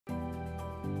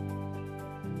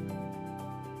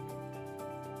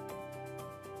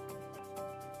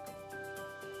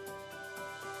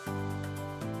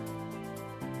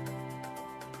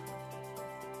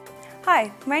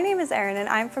Hi, my name is Erin and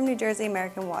I'm from New Jersey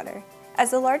American Water. As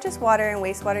the largest water and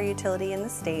wastewater utility in the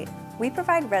state, we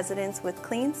provide residents with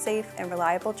clean, safe, and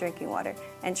reliable drinking water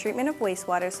and treatment of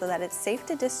wastewater so that it's safe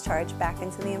to discharge back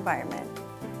into the environment.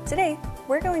 Today,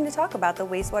 we're going to talk about the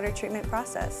wastewater treatment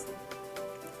process.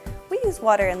 We use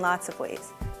water in lots of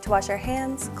ways, to wash our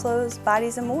hands, clothes,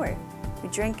 bodies, and more. We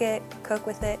drink it, cook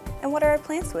with it, and water our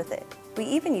plants with it. We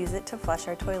even use it to flush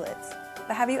our toilets.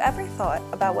 But have you ever thought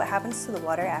about what happens to the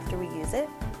water after we use it?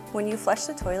 When you flush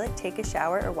the toilet, take a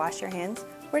shower, or wash your hands,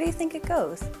 where do you think it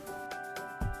goes?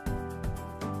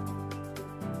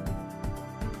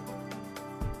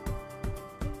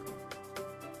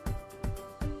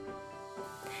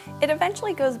 It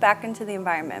eventually goes back into the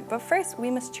environment, but first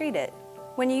we must treat it.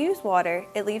 When you use water,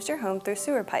 it leaves your home through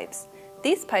sewer pipes.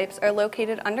 These pipes are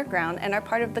located underground and are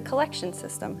part of the collection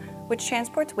system, which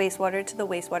transports wastewater to the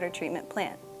wastewater treatment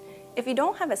plant. If you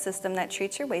don't have a system that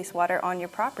treats your wastewater on your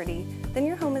property, then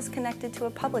your home is connected to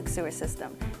a public sewer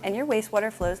system, and your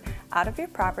wastewater flows out of your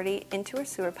property into a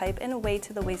sewer pipe and away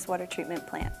to the wastewater treatment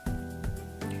plant.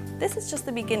 This is just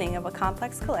the beginning of a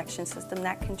complex collection system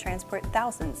that can transport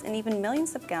thousands and even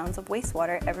millions of gallons of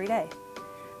wastewater every day.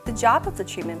 The job of the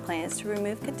treatment plant is to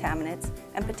remove contaminants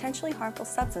and potentially harmful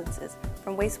substances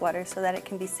from wastewater so that it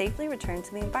can be safely returned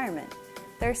to the environment.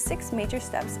 There are 6 major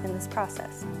steps in this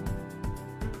process.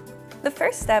 The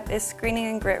first step is screening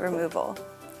and grit removal.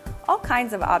 All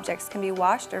kinds of objects can be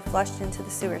washed or flushed into the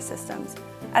sewer systems.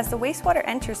 As the wastewater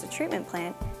enters the treatment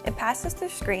plant, it passes through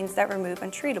screens that remove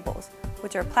untreatables,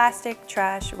 which are plastic,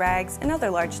 trash, rags, and other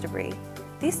large debris.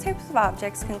 These types of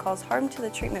objects can cause harm to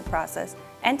the treatment process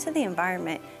and to the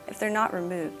environment if they're not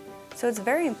removed, so it's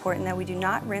very important that we do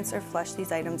not rinse or flush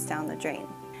these items down the drain.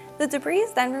 The debris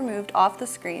is then removed off the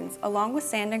screens, along with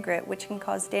sand and grit, which can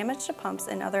cause damage to pumps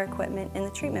and other equipment in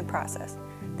the treatment process.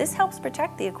 This helps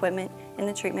protect the equipment in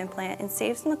the treatment plant and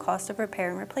saves on the cost of repair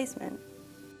and replacement.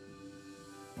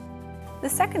 The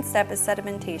second step is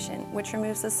sedimentation, which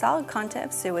removes the solid content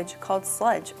of sewage called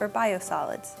sludge or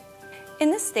biosolids.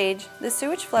 In this stage, the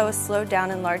sewage flow is slowed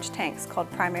down in large tanks called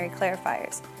primary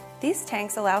clarifiers. These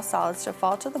tanks allow solids to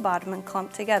fall to the bottom and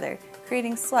clump together,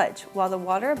 creating sludge, while the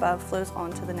water above flows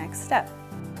on to the next step.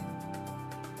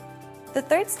 The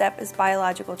third step is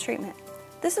biological treatment.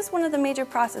 This is one of the major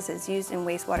processes used in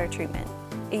wastewater treatment.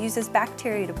 It uses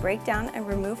bacteria to break down and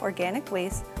remove organic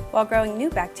waste while growing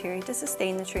new bacteria to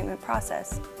sustain the treatment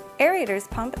process. Aerators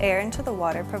pump air into the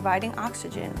water, providing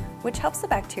oxygen, which helps the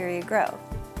bacteria grow.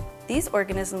 These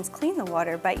organisms clean the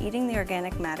water by eating the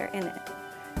organic matter in it.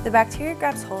 The bacteria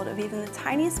grabs hold of even the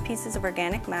tiniest pieces of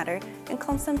organic matter and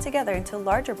clumps them together into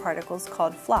larger particles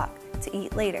called floc to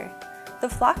eat later. The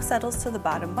floc settles to the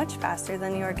bottom much faster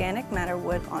than the organic matter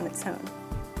would on its own.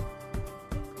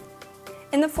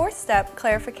 In the fourth step,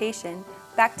 clarification,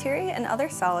 bacteria and other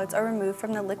solids are removed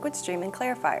from the liquid stream in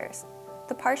clarifiers.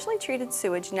 The partially treated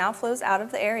sewage now flows out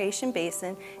of the aeration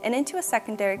basin and into a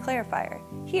secondary clarifier.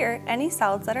 Here, any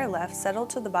solids that are left settle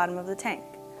to the bottom of the tank.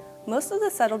 Most of the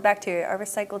settled bacteria are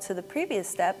recycled to the previous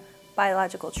step,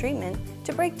 biological treatment,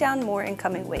 to break down more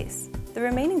incoming waste. The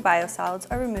remaining biosolids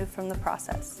are removed from the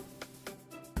process.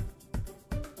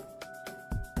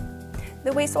 The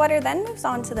wastewater then moves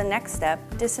on to the next step,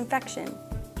 disinfection.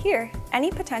 Here, any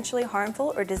potentially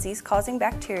harmful or disease-causing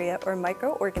bacteria or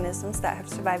microorganisms that have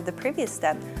survived the previous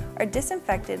step are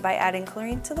disinfected by adding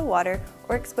chlorine to the water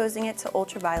or exposing it to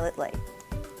ultraviolet light.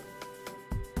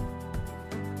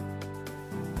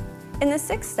 In the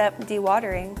sixth step,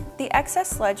 dewatering, the excess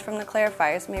sludge from the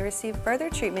clarifiers may receive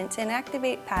further treatment to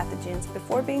inactivate pathogens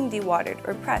before being dewatered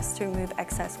or pressed to remove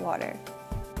excess water.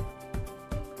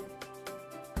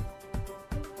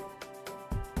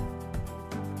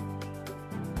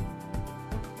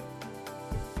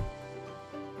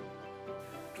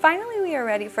 Finally, we are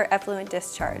ready for effluent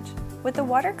discharge. With the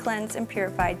water cleansed and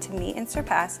purified to meet and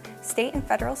surpass state and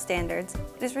federal standards,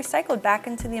 it is recycled back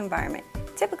into the environment,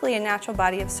 typically a natural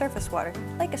body of surface water,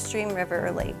 like a stream, river,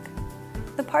 or lake.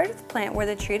 The part of the plant where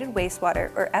the treated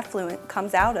wastewater, or effluent,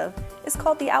 comes out of is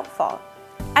called the outfall.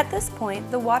 At this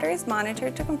point, the water is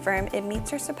monitored to confirm it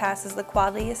meets or surpasses the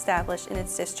quality established in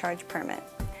its discharge permit.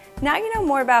 Now you know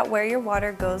more about where your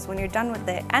water goes when you're done with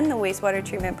it and the wastewater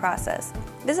treatment process.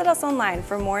 Visit us online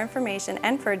for more information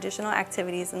and for additional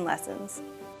activities and lessons.